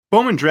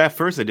Bowman Draft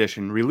First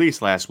Edition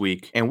released last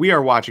week, and we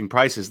are watching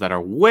prices that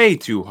are way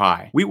too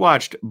high. We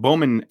watched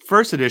Bowman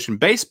First Edition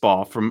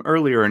Baseball from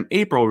earlier in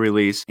April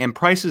release, and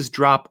prices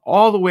drop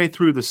all the way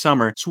through the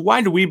summer. So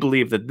why do we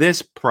believe that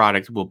this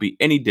product will be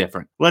any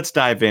different? Let's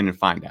dive in and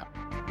find out.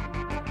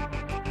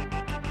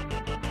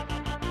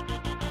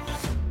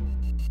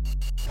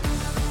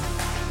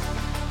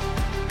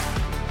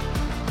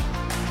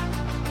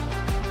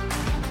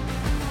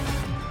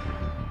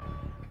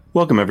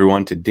 Welcome,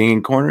 everyone, to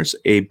Dinging Corners,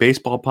 a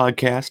baseball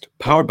podcast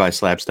powered by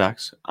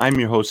Slabstox. I'm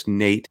your host,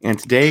 Nate, and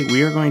today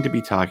we are going to be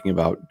talking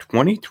about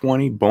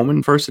 2020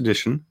 Bowman First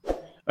Edition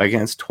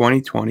against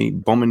 2020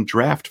 Bowman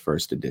Draft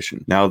First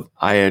Edition. Now,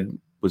 I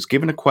was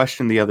given a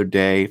question the other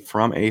day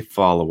from a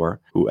follower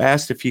who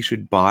asked if he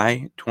should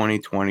buy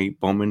 2020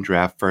 Bowman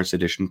Draft First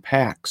Edition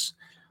packs.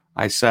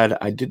 I said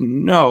I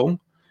didn't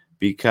know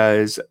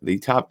because the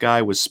top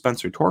guy was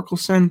Spencer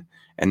Torkelson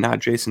and not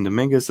Jason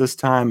Dominguez this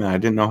time, and I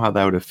didn't know how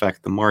that would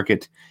affect the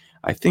market.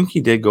 I think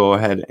he did go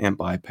ahead and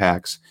buy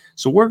packs.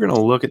 So we're going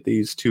to look at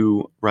these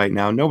two right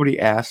now. Nobody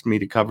asked me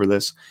to cover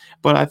this,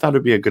 but I thought it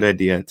would be a good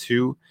idea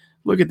to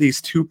look at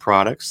these two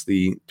products,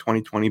 the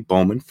 2020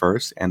 Bowman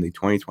First and the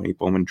 2020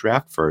 Bowman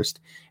Draft First,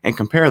 and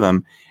compare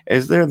them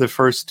as they're the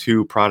first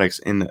two products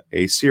in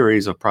a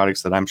series of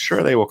products that I'm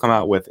sure they will come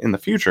out with in the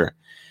future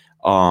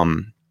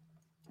that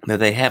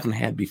they haven't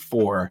had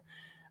before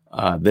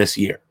this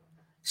year.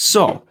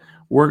 So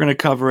we're going to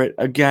cover it.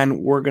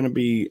 Again, we're going to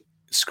be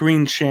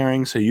screen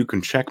sharing so you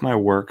can check my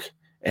work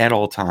at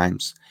all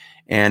times.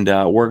 And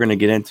we're going to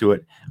get into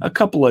it. A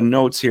couple of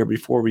notes here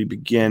before we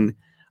begin,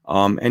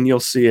 and you'll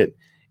see it,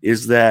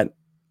 is that,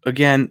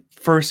 again,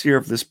 first year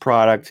of this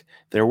product,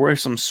 there were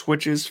some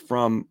switches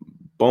from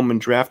Bowman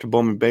Draft to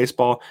Bowman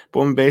Baseball.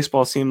 Bowman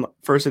Baseball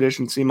first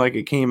edition seemed like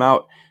it came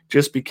out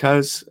just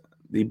because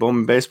the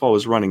Bowman Baseball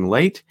was running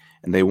late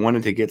and they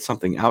wanted to get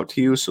something out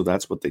to you, so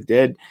that's what they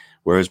did.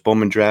 Whereas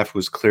Bowman Draft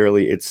was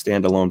clearly its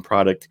standalone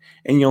product,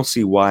 and you'll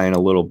see why in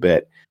a little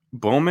bit.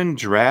 Bowman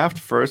Draft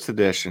First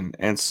Edition.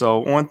 And so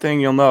one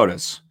thing you'll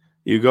notice,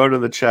 you go to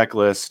the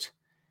checklist,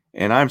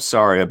 and I'm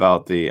sorry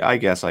about I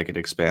guess I could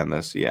expand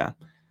this, yeah.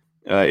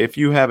 If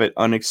you have it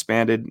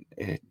unexpanded,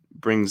 it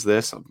brings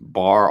this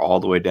bar all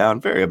the way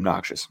down. Very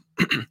obnoxious.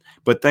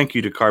 But thank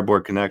you to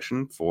Cardboard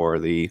Connection for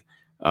the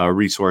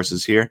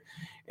resources here.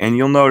 And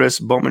you'll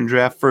notice Bowman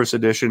Draft First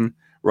Edition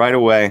right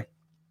away.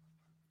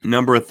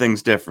 Number of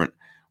things different.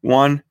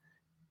 One,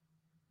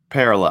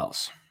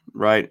 parallels,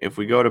 right? If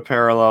we go to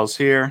parallels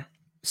here,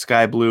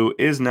 sky blue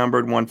is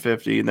numbered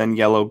 150, then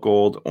yellow,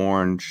 gold,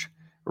 orange,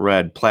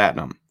 red,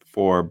 platinum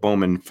for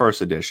Bowman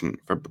First Edition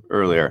for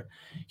earlier.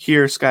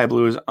 Here, sky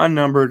blue is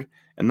unnumbered,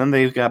 and then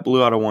they've got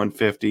blue out of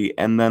 150,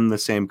 and then the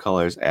same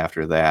colors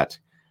after that,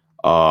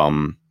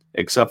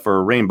 except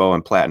for rainbow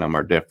and platinum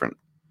are different.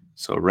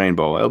 So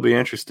rainbow, it'll be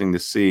interesting to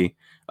see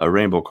a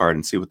rainbow card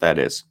and see what that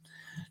is.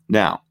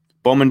 Now,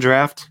 Bowman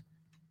Draft,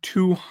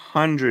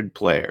 200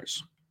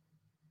 players.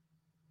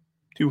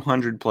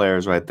 200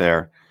 players right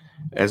there.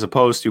 As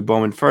opposed to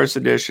Bowman First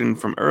Edition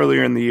from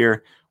earlier in the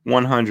year,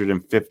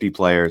 150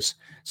 players.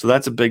 So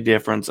that's a big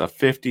difference, a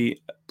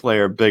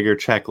 50-player bigger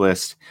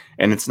checklist.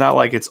 And it's not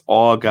like it's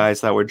all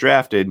guys that were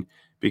drafted,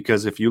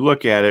 because if you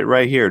look at it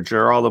right here,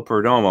 Geraldo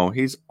Perdomo,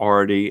 he's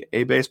already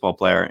a baseball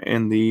player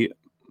in the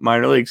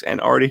minor leagues and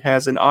already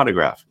has an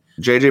autograph.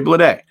 JJ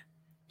Bleday,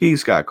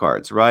 he's got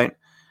cards, right?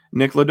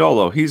 Nick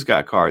Lodolo, he's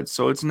got cards.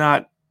 So it's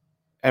not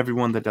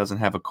everyone that doesn't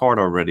have a card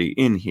already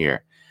in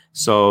here.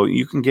 So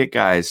you can get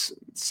guys,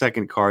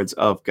 second cards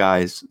of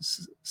guys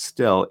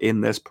still in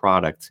this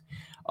product.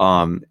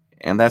 And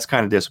that's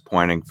kind of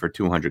disappointing for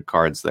 200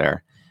 cards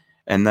there.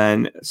 And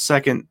then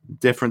second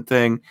different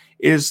thing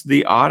is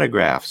the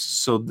autographs.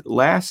 So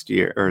last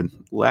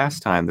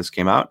time this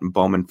came out in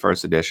Bowman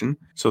First Edition.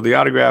 So the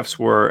autographs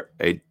were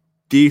a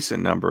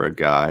decent number of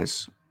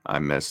guys. I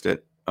missed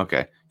it.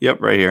 Okay.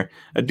 Yep, right here.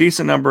 A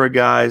decent number of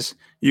guys.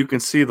 You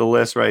can see the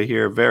list right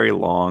here, very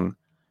long.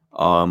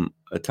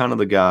 A ton of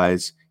the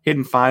guys.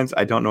 Hidden finds,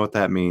 I don't know what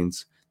that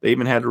means. They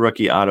even had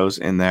rookie autos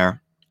in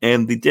there.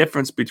 And the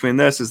difference between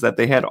this is that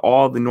they had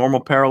all the normal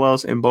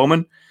parallels in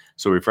Bowman.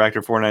 So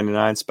refractor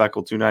 499,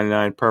 speckle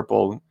 299,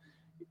 purple,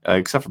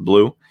 except for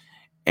blue.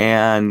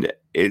 And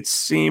it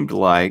seemed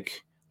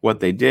like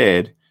what they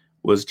did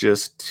was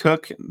just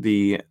took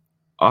the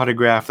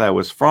autograph that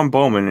was from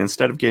Bowman,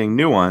 instead of getting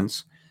new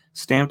ones,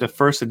 stamped a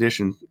first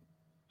edition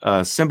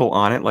symbol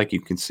on it, like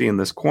you can see in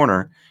this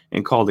corner,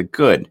 and called it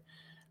good.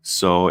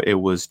 So it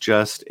was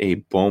just a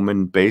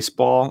Bowman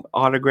baseball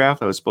autograph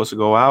that was supposed to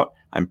go out,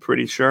 I'm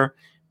pretty sure,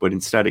 but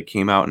instead it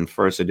came out in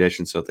first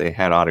edition, so they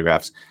had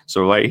autographs.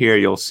 So right here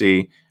you'll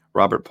see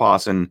Robert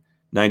Pawson,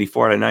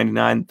 94 out of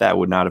 99. That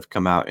would not have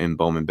come out in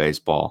Bowman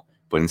baseball,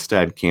 but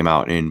instead came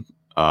out in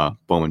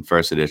Bowman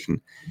First Edition.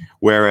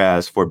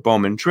 Whereas for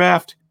Bowman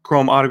Draft,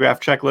 Chrome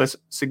autograph checklist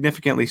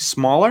significantly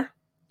smaller,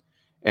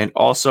 and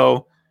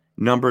also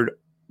numbered.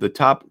 The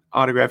top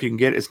autograph you can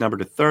get is numbered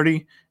to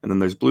 30, and then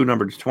there's blue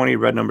numbered to 20,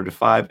 red numbered to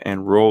 5,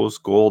 and rose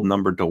gold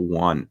numbered to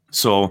 1.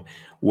 So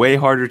way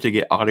harder to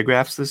get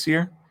autographs this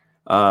year.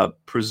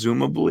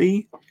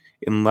 Presumably,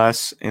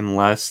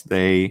 unless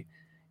they,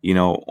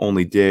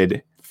 only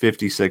did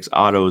 56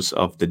 autos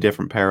of the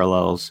different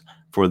parallels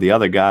for the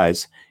other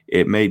guys,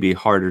 it may be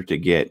harder to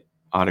get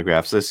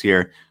autographs this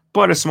year,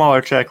 but a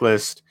smaller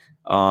checklist,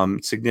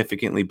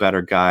 significantly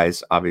better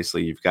guys.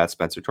 Obviously, you've got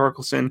Spencer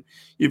Torkelson,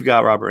 you've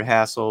got Robert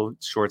Hassel,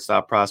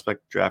 shortstop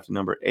prospect, drafted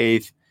number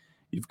 8.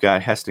 You've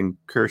got Heston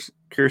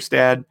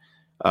Kjerstad,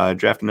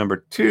 drafted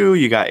number 2.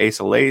 You got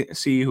Asa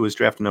Lacy, who was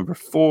drafted number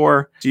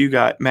 4. So you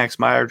got Max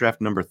Meyer,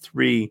 drafted number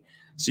 3.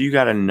 So you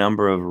got a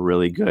number of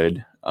really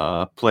good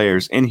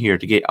players in here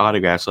to get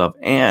autographs of,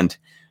 and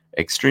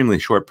extremely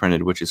short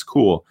printed, which is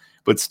cool,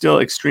 but still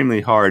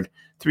extremely hard.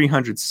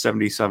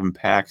 377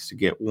 packs to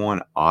get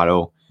one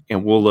auto.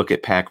 And we'll look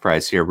at pack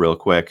price here real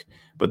quick,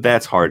 but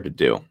that's hard to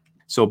do.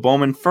 So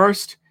Bowman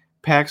first,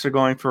 packs are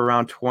going for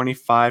around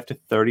 $25 to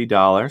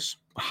 $30.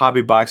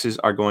 Hobby boxes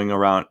are going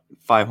around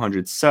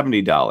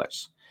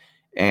 $570.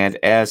 And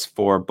as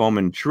for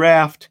Bowman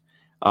draft,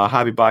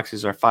 hobby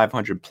boxes are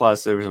 $500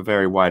 plus. There's a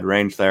very wide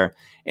range there.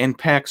 And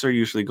packs are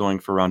usually going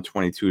for around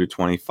 $22 to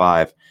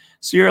 $25.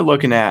 So you're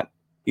looking at,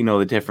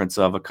 the difference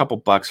of a couple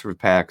bucks for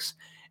packs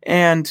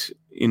and,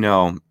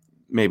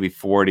 maybe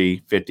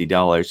 $40,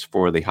 $50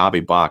 for the hobby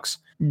box.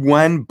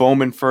 When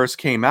Bowman first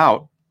came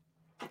out,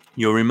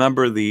 you'll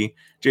remember the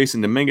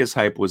Jason Dominguez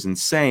hype was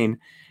insane,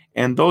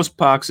 and those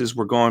boxes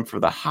were going for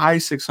the high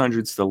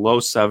 600s to low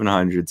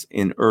 700s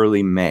in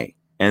early May.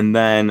 And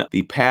then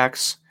the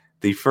packs,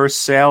 the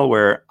first sale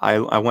where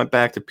I went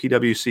back to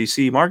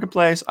PWCC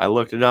Marketplace, I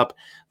looked it up.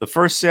 The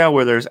first sale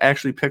where there's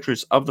actually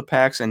pictures of the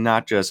packs and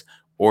not just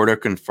order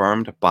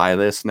confirmed, buy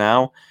this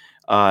now.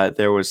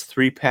 There was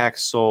 3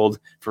 packs sold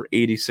for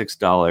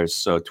 $86,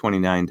 so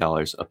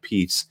 $29 a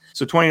piece.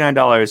 So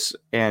 $29,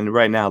 and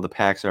right now the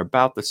packs are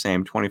about the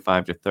same,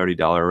 $25 to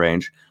 $30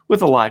 range,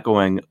 with a lot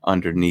going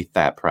underneath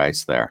that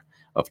price there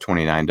of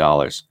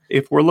 $29.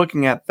 If we're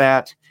looking at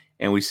that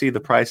and we see the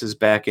prices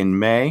back in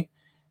May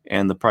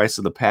and the price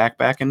of the pack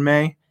back in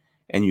May,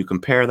 and you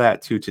compare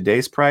that to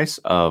today's price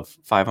of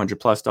 $500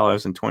 plus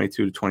and $22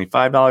 to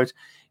 $25,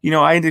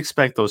 I'd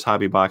expect those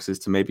hobby boxes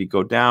to maybe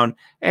go down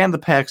and the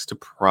packs to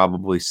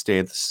probably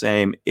stay the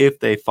same if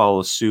they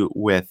follow suit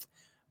with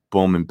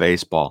Bowman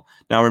Baseball.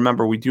 Now,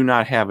 remember, we do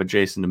not have a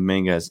Jason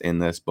Dominguez in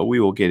this, but we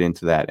will get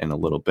into that in a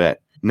little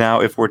bit. Now,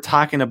 if we're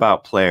talking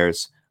about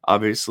players,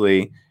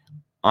 obviously,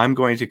 I'm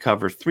going to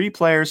cover 3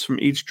 players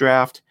from each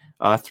draft,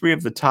 3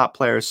 of the top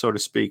players, so to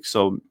speak.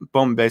 So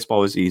Bowman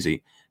Baseball is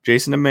easy.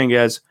 Jason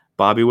Dominguez,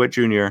 Bobby Witt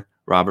Jr.,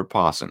 Robert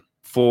Puason.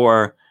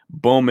 For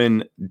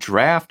Bowman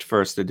Draft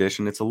First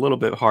Edition, it's a little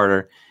bit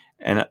harder.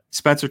 And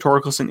Spencer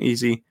Torkelson,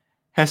 easy.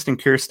 Heston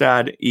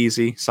Kjerstad,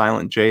 easy.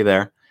 Silent J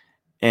there.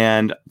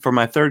 And for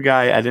my third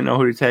guy, I didn't know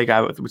who to take.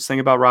 I was thinking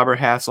about Robert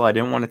Hassel. I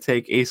didn't want to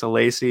take Asa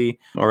Lacy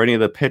or any of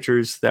the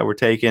pitchers that were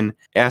taken.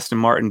 Aston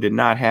Martin did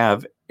not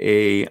have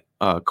a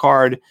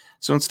card.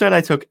 So instead, I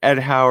took Ed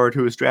Howard,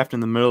 who was drafted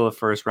in the middle of the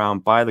first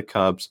round by the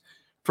Cubs.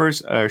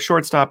 First,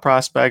 shortstop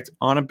prospect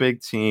on a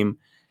big team.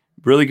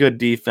 Really good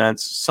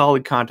defense,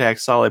 solid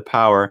contact, solid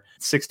power.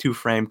 6'2"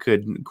 frame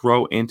could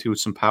grow into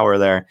some power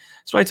there.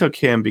 So I took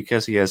him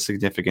because he has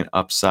significant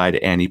upside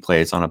and he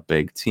plays on a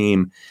big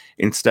team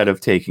instead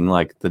of taking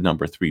like the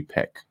number 3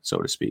 pick, so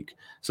to speak.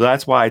 So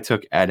that's why I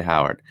took Ed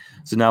Howard.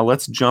 So now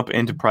let's jump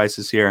into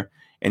prices here.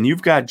 And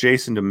you've got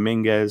Jason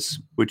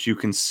Dominguez, which you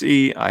can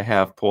see I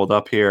have pulled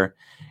up here.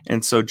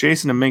 And so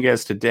Jason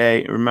Dominguez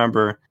today,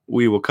 remember,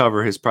 we will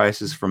cover his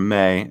prices from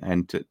May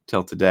and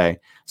till today.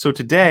 So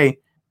today,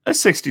 a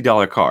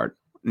 $60 card,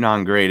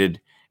 non-graded.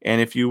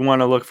 And if you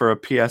want to look for a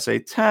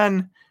PSA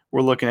 10,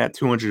 we're looking at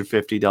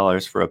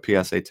 $250 for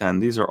a PSA 10.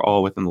 These are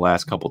all within the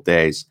last couple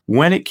days.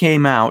 When it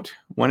came out,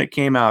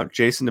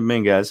 Jason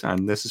Dominguez,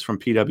 and this is from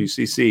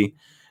PWCC,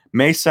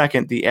 May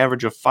 2nd, the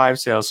average of 5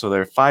 sales. So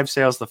there are 5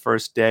 sales the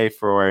first day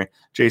for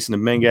Jason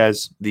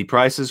Dominguez. The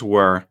prices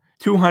were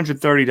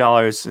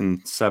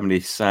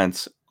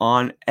 $230.70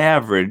 on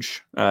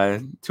average.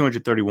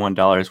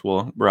 $231,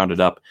 we'll round it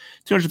up.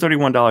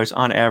 $231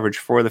 on average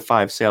for the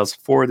 5 sales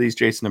for these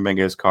Jason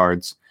Dominguez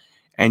cards.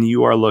 And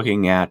you are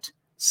looking at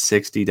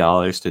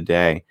 $60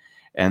 today.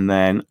 And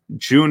then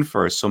June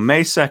 1st, so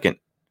May 2nd,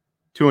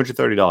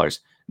 $230.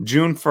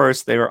 June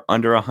 1st, they were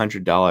under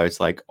 $100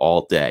 like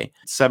all day.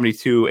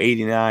 72,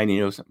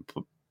 89, some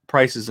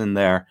prices in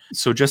there.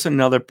 So just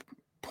another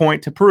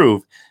point to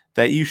prove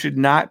that you should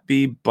not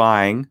be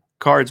buying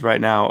cards right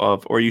now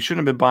or you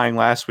shouldn't have been buying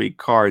last week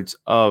cards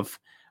of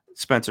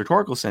Spencer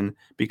Torkelson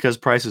because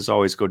prices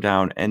always go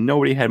down, and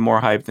nobody had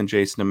more hype than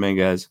Jason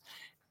Dominguez.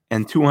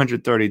 And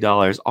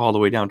 $230 all the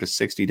way down to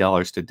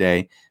 $60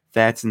 today.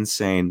 That's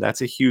insane.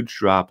 That's a huge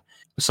drop.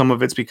 Some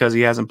of it's because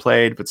he hasn't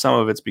played, but some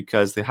of it's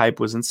because the hype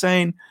was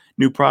insane,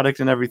 new product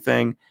and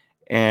everything.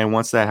 And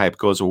once that hype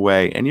goes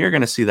away, and you're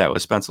going to see that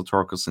with Spencer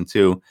Torkelson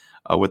too,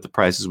 with the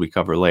prices we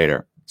cover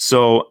later.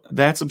 So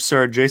that's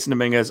absurd. Jason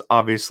Dominguez,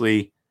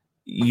 obviously,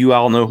 you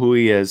all know who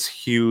he is.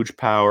 Huge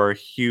power,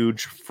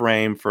 huge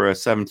frame for a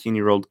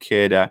 17-year-old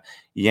kid,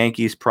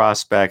 Yankees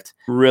prospect.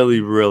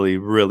 Really, really,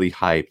 really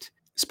hyped.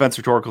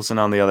 Spencer Torkelson,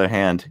 on the other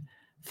hand,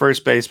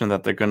 First baseman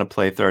that they're going to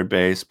play third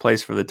base,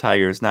 plays for the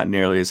Tigers, not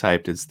nearly as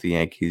hyped as the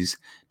Yankees.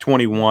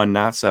 21,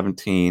 not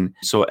 17.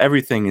 So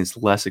everything is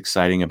less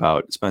exciting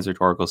about Spencer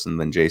Torkelson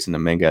than Jasson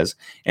Dominguez.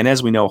 And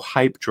as we know,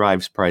 hype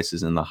drives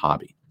prices in the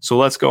hobby. So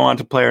let's go on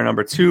to player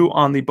number 2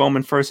 on the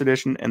Bowman First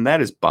Edition, and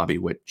that is Bobby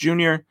Witt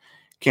Jr.,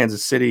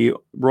 Kansas City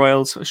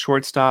Royals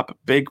shortstop.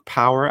 Big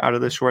power out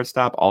of the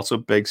shortstop, also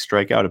big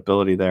strikeout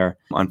ability there,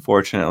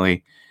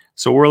 unfortunately.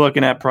 So we're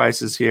looking at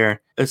prices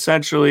here.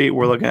 Essentially,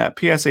 we're looking at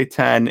PSA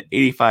 10,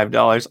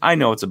 $85. I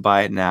know it's a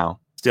buy it now.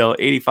 Still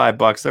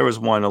 $85. There was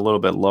one a little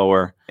bit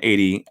lower,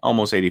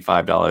 almost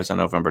 $85 on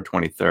November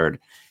 23rd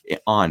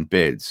on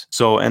bids.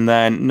 So, and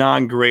then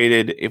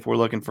non-graded, if we're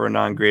looking for a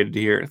non-graded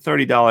here,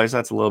 $30.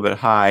 That's a little bit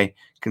high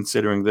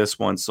considering this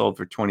one sold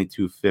for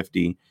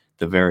 $22.50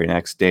 the very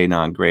next day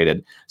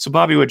non-graded. So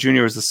Bobby Witt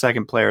Jr. was the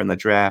second player in the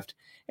draft,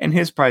 and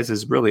his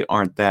prices really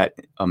aren't that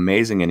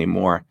amazing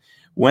anymore.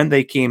 When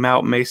they came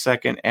out May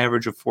 2nd,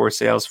 average of 4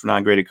 sales for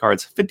non-graded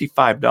cards,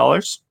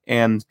 $55.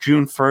 And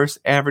June 1st,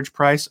 average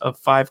price of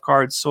 5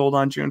 cards sold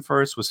on June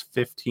 1st was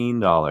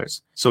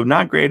 $15. So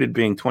non-graded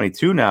being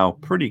 $22 now,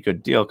 pretty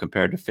good deal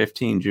compared to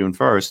 $15 June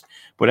 1st.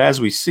 But as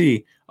we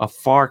see, a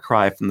far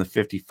cry from the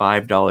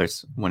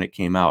 $55 when it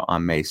came out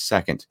on May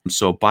 2nd.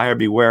 So buyer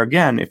beware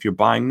again, if you're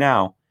buying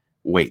now,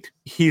 wait.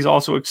 He's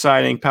also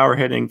exciting, power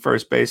hitting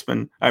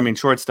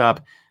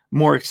shortstop,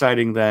 more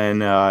exciting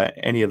than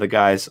any of the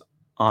guys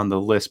on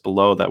the list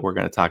below that we're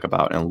going to talk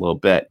about in a little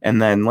bit.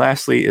 And then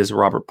lastly is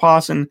Robert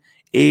Puason,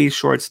 A's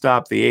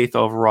shortstop, the 8th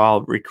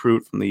overall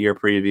recruit from the year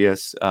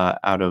previous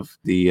out of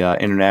the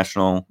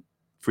international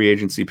free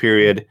agency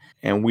period.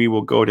 And we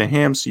will go to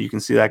him so you can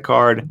see that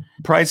card.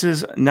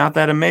 Prices, not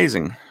that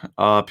amazing.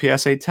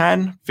 PSA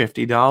 10,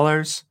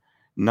 $50.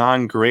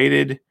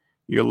 Non-graded,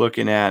 you're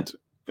looking at,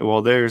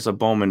 well, there's a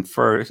Bowman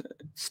First,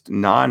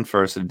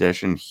 non-first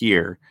edition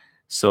here.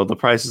 So the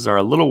prices are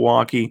a little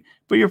wonky,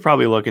 but you're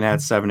probably looking at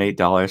 $7,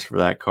 $8 for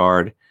that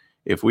card.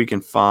 If we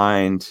can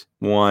find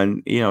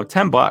one, $10,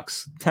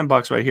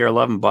 $10 right here,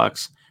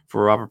 $11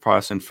 for Robert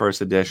Puason First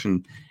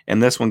Edition.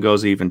 And this one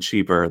goes even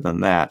cheaper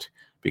than that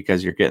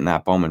because you're getting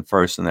that Bowman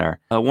First in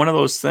there. One of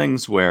those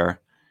things where,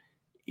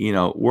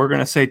 we're going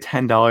to say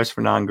 $10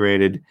 for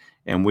non-graded,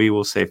 and we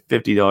will say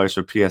 $50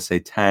 for PSA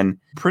 10.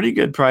 Pretty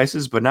good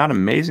prices, but not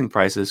amazing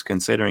prices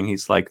considering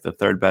he's like the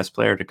third best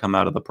player to come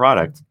out of the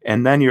product.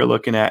 And then you're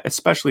looking at,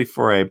 especially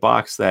for a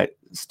box that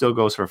still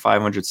goes for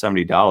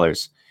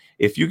 $570,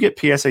 if you get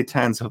PSA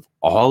 10s of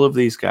all of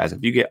these guys,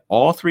 if you get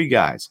all 3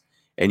 guys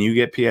and you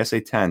get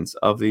PSA 10s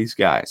of these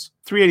guys,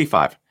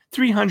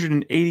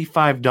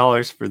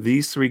 $385 for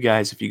these 3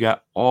 guys if you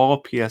got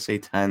all PSA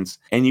 10s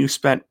and you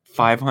spent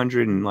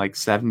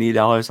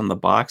 $570 on the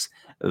box,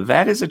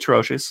 that is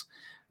atrocious.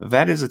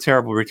 That is a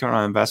terrible return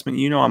on investment.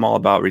 I'm all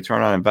about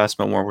return on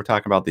investment when we're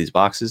talking about these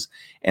boxes,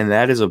 and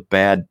that is a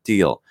bad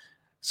deal.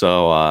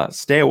 So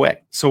stay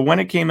away. So when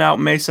it came out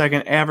May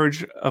 2nd,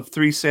 average of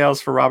 3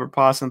 sales for Robert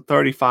Puason,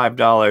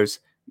 $35,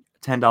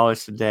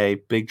 $10 today,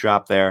 big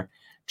drop there.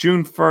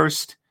 June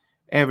 1st,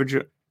 average,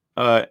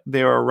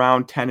 they were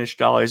around $10-ish.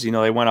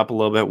 They went up a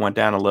little bit, went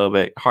down a little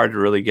bit. Hard to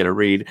really get a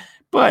read,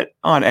 but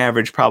on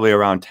average, probably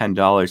around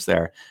 $10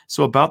 there.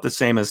 So about the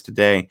same as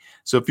today.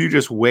 So if you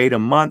just wait a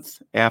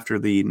month after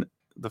the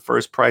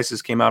first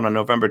prices came out on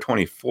November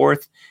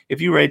 24th,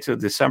 if you wait till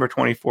December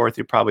 24th,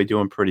 you're probably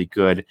doing pretty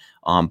good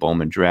on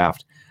Bowman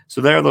Draft.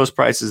 So there are those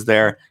prices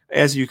there.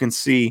 As you can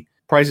see,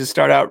 prices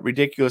start out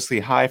ridiculously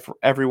high for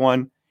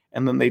everyone,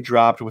 and then they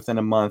dropped within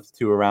a month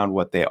to around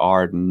what they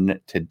are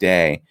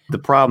today. The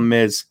problem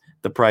is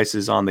the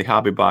prices on the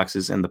hobby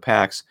boxes and the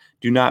packs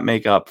do not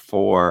make up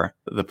for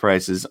the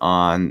prices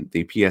on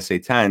the PSA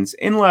 10s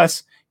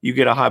unless you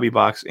get a hobby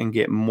box and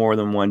get more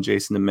than one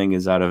Jasson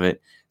Dominguez out of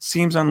it.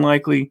 Seems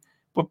unlikely,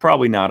 but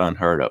probably not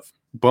unheard of.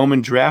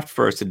 Bowman Draft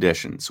First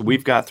Edition. So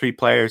we've got 3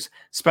 players,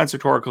 Spencer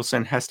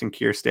Torkelson, Heston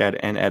Kjerstad,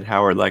 and Ed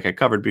Howard, like I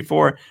covered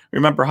before.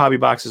 Remember, hobby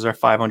boxes are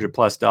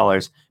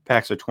 $500+,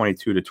 packs are $22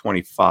 to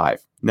 $25.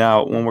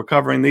 Now, when we're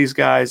covering these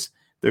guys,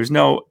 there's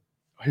no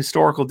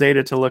historical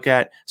data to look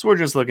at, so we're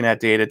just looking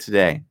at data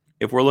today.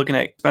 If we're looking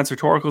at Spencer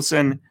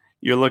Torkelson,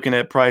 you're looking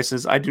at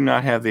prices. I do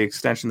not have the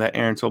extension that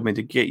Aaron told me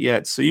to get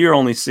yet, so you're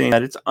only seeing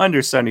that it's under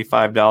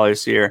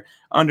 $75 here,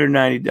 under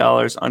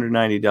 $90, under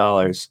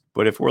 $90.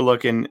 But if we're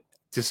looking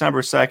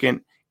December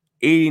 2nd,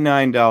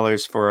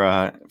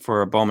 $89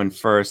 for a Bowman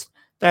First,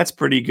 that's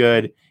pretty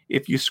good.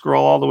 If you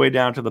scroll all the way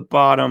down to the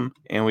bottom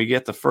and we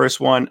get the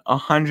first one,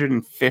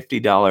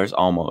 $150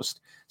 almost.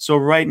 So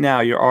right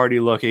now you're already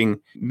looking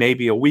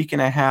maybe a week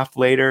and a half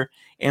later,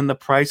 and the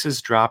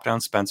prices dropped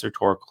on Spencer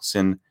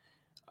Torkelson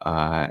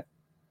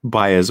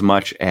by as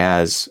much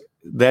as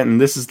then.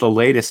 This is the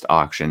latest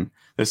auction.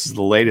 This is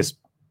the latest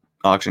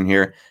auction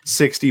here.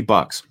 $60.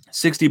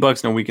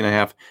 $60 in a week and a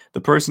half.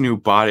 The person who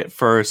bought it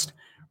first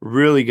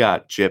really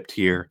got gypped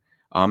here.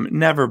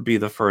 Never be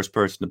the first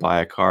person to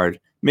buy a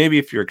card. Maybe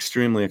if you're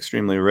extremely,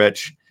 extremely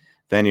rich,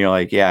 then you're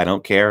like, yeah, I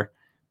don't care.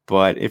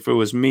 But if it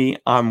was me,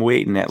 I'm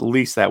waiting at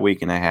least that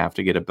week and a half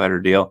to get a better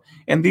deal.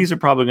 And these are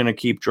probably going to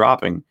keep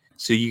dropping.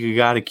 So you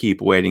got to keep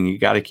waiting. You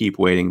got to keep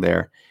waiting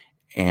there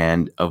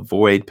and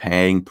avoid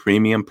paying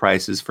premium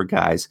prices for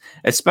guys,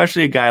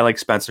 especially a guy like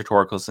Spencer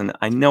Torkelson.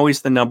 I know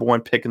he's the number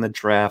one pick in the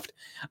draft.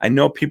 I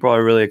know people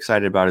are really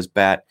excited about his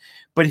bat,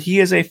 but he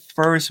is a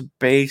first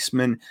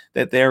baseman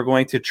that they're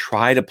going to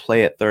try to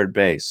play at third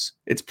base.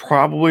 It's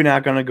probably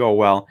not going to go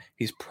well.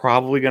 He's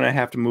probably going to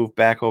have to move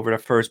back over to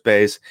first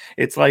base.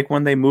 It's like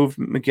when they moved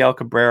Miguel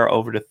Cabrera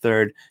over to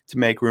third to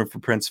make room for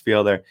Prince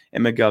Fielder,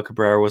 and Miguel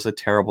Cabrera was a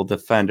terrible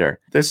defender.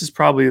 This is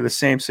probably the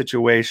same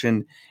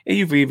situation.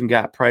 You've even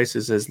got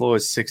prices as low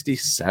as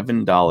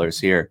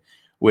 $67 here,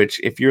 which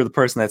if you're the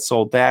person that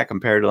sold that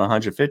compared to the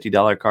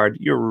 $150 card,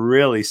 you're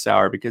really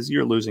sour because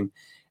you're losing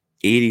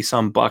 80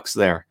 some bucks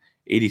there.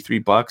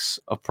 $83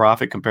 of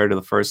profit compared to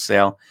the first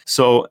sale.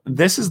 So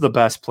this is the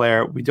best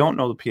player. We don't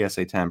know the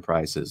PSA 10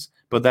 prices,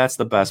 but that's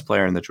the best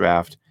player in the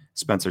draft,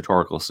 Spencer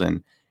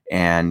Torkelson.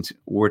 And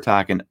we're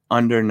talking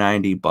under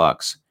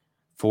 $90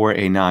 for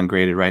a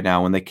non-graded right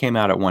now when they came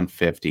out at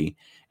 $150.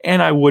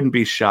 And I wouldn't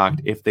be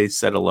shocked if they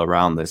settle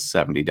around this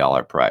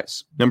 $70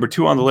 price. Number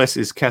 2 on the list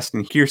is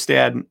Keston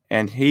Kierstad,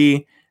 and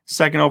he,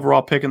 second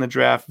overall pick in the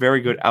draft, very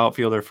good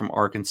outfielder from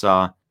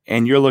Arkansas.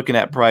 And you're looking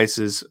at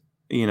prices,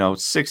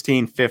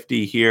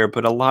 $16.50 here,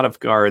 but a lot of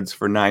cards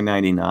for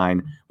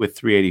 $9.99 with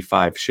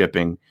 $3.85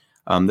 shipping.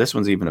 This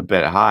one's even a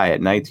bit high at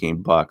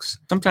 $19.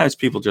 Sometimes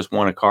people just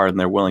want a card and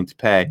they're willing to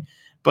pay.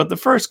 But the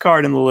first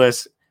card in the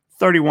list,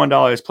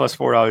 $31 plus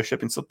 $4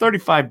 shipping, so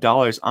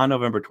 $35 on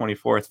November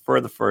 24th for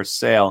the first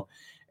sale.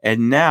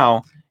 And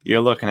now you're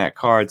looking at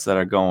cards that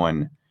are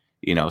going,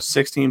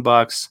 $16,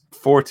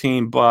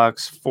 $14,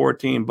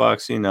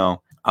 $14,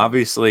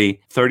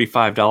 Obviously,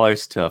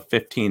 $35 to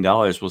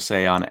 $15, we'll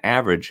say on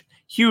average.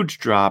 Huge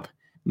drop,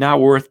 not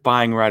worth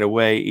buying right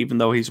away, even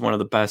though he's one of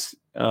the best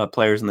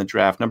players in the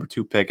draft. Number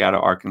 2 pick out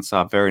of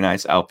Arkansas. Very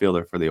nice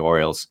outfielder for the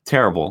Orioles.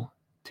 Terrible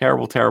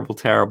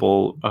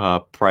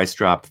price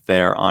drop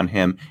there on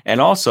him. And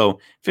also,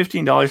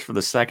 $15 for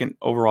the second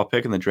overall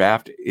pick in the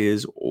draft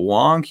is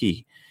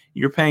wonky.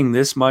 You're paying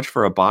this much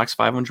for a box,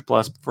 $500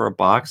 plus for a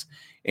box,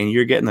 and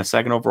you're getting the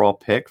second overall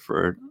pick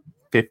for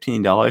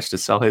 $15 to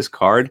sell his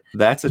card.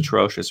 That's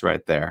atrocious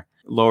right there.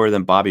 Lower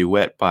than Bobby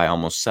Witt by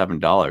almost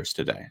 $7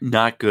 today.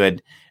 Not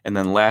good. And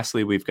then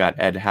lastly, we've got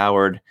Ed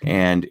Howard,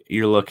 and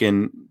you're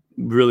looking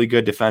really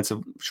good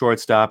defensive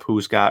shortstop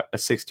who's got a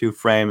 6'2"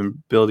 frame and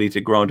ability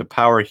to grow into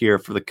power here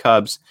for the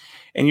Cubs.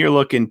 And you're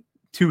looking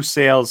 2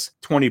 sales,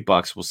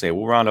 $20, we'll say.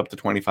 We'll round up to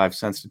 25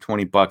 cents to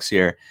 $20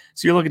 here.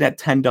 So you're looking at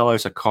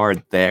 $10 a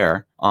card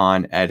there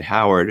on Ed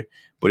Howard.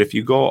 But if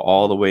you go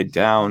all the way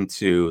down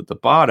to the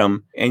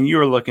bottom and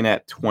you're looking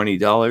at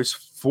 $20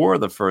 for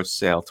the first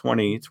sale,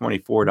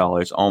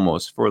 $24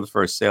 almost for the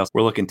first sale.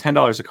 We're looking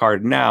 $10 a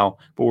card now,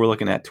 but we're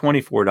looking at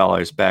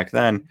 $24 back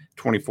then,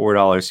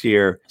 $24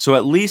 here. So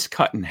at least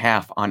cut in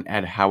half on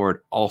Ed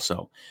Howard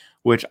also,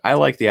 which I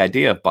like the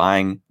idea of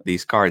buying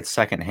these cards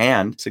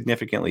secondhand,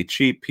 significantly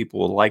cheap. People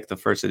will like the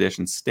first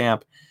edition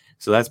stamp.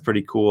 So that's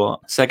pretty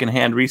cool.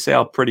 Secondhand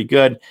resale, pretty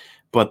good.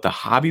 But the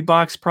hobby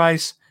box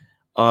price,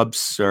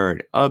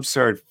 absurd.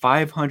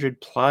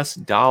 $500 plus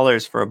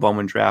for a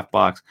Bowman draft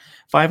box,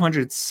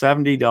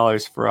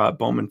 $570 for a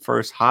Bowman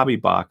first hobby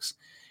box.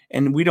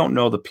 And we don't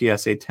know the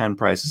PSA 10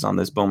 prices on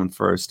this Bowman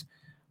first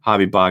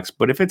hobby box,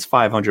 but if it's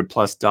 $500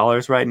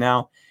 plus right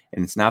now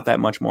and it's not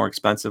that much more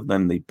expensive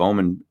than the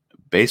Bowman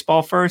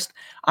baseball first,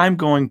 I'm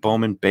going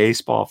Bowman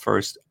baseball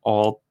first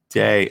all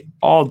day.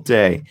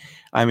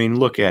 I mean,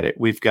 look at it.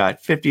 We've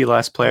got 50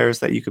 less players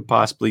that you could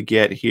possibly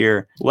get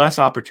here, less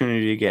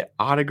opportunity to get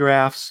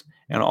autographs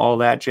and all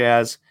that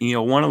jazz.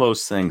 One of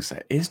those things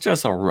that is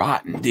just a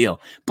rotten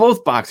deal.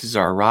 Both boxes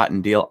are a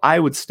rotten deal. I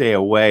would stay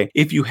away.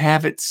 If you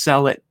have it,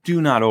 sell it.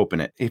 Do not open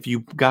it. If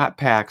you got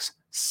packs,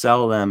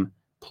 sell them,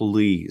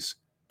 please.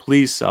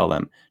 Please sell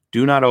them.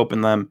 Do not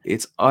open them.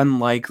 It's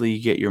unlikely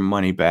you get your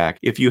money back.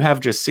 If you have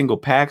just single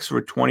packs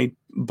for $20,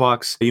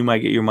 you might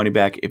get your money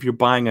back. If you're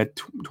buying a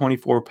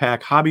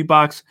 24-pack hobby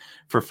box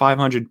for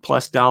 $500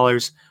 plus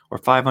or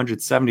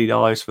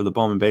 $570 for the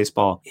Bowman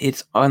baseball,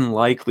 it's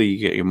unlikely you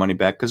get your money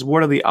back, because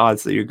what are the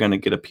odds that you're going to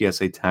get a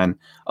PSA 10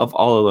 of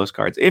all of those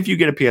cards? If you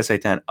get a PSA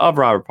 10 of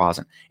Robert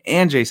Puason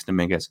and Jason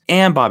Dominguez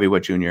and Bobby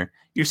Witt Jr.,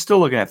 you're still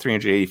looking at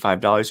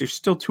 $385. You're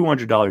still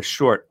 $200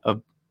 short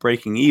of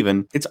breaking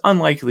even. It's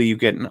unlikely you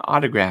get an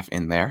autograph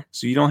in there,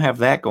 so you don't have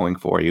that going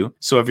for you.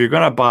 So if you're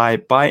going to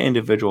buy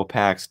individual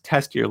packs,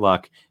 test your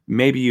luck.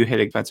 Maybe you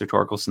hit a Spencer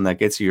Torkelson that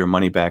gets you your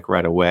money back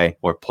right away,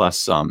 or plus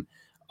some.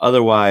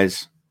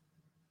 Otherwise,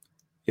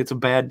 it's a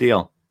bad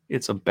deal.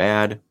 It's a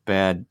bad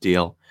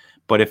deal.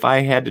 But if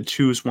I had to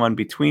choose one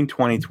between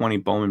 2020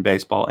 Bowman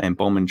Baseball and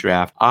Bowman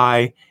Draft,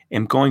 I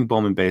am going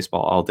Bowman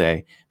Baseball all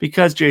day,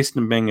 because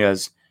Jason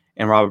Dominguez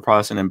and Robert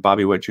Puason and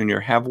Bobby Witt Jr.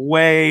 have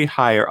way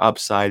higher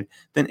upside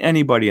than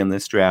anybody in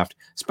this draft.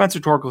 Spencer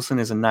Torkelson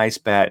is a nice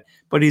bat,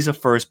 but he's a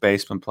first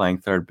baseman playing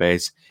third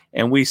base,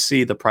 and we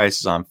see the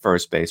prices on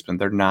first baseman.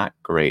 They're not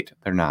great.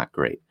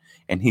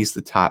 And he's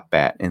the top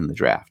bat in the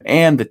draft.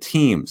 And the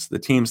teams,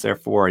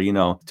 therefore,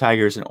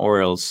 Tigers and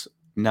Orioles,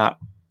 not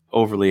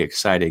overly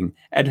exciting.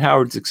 Ed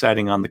Howard's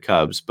exciting on the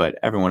Cubs, but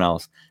everyone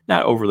else,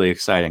 not overly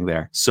exciting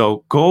there.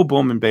 So go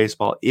Bowman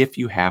Baseball if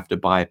you have to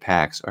buy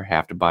packs or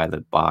have to buy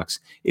the box.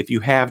 If you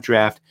have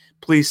draft,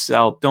 please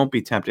sell. Don't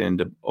be tempted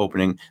into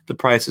opening. The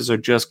prices are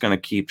just going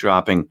to keep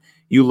dropping.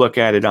 You look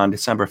at it on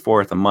December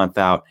 4th, a month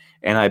out,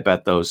 and I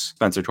bet those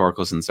Spencer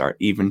Torkelsons are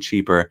even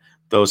cheaper.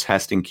 Those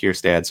Heston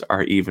Kierstads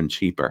are even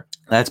cheaper.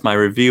 That's my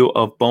review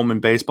of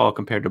Bowman Baseball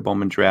compared to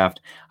Bowman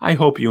Draft. I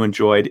hope you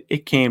enjoyed.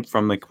 It came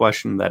from the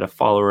question that a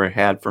follower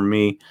had for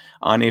me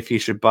on if he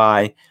should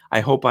buy.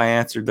 I hope I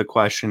answered the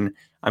question.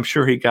 I'm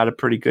sure he got a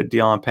pretty good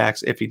deal on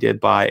packs if he did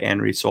buy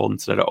and resold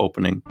instead of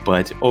opening.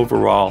 But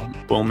overall,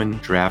 Bowman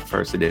Draft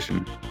First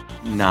Edition,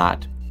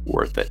 not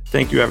worth it.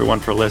 Thank you everyone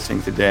for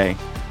listening today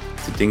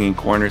to Dinging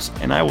Corners,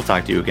 and I will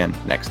talk to you again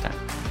next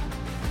time.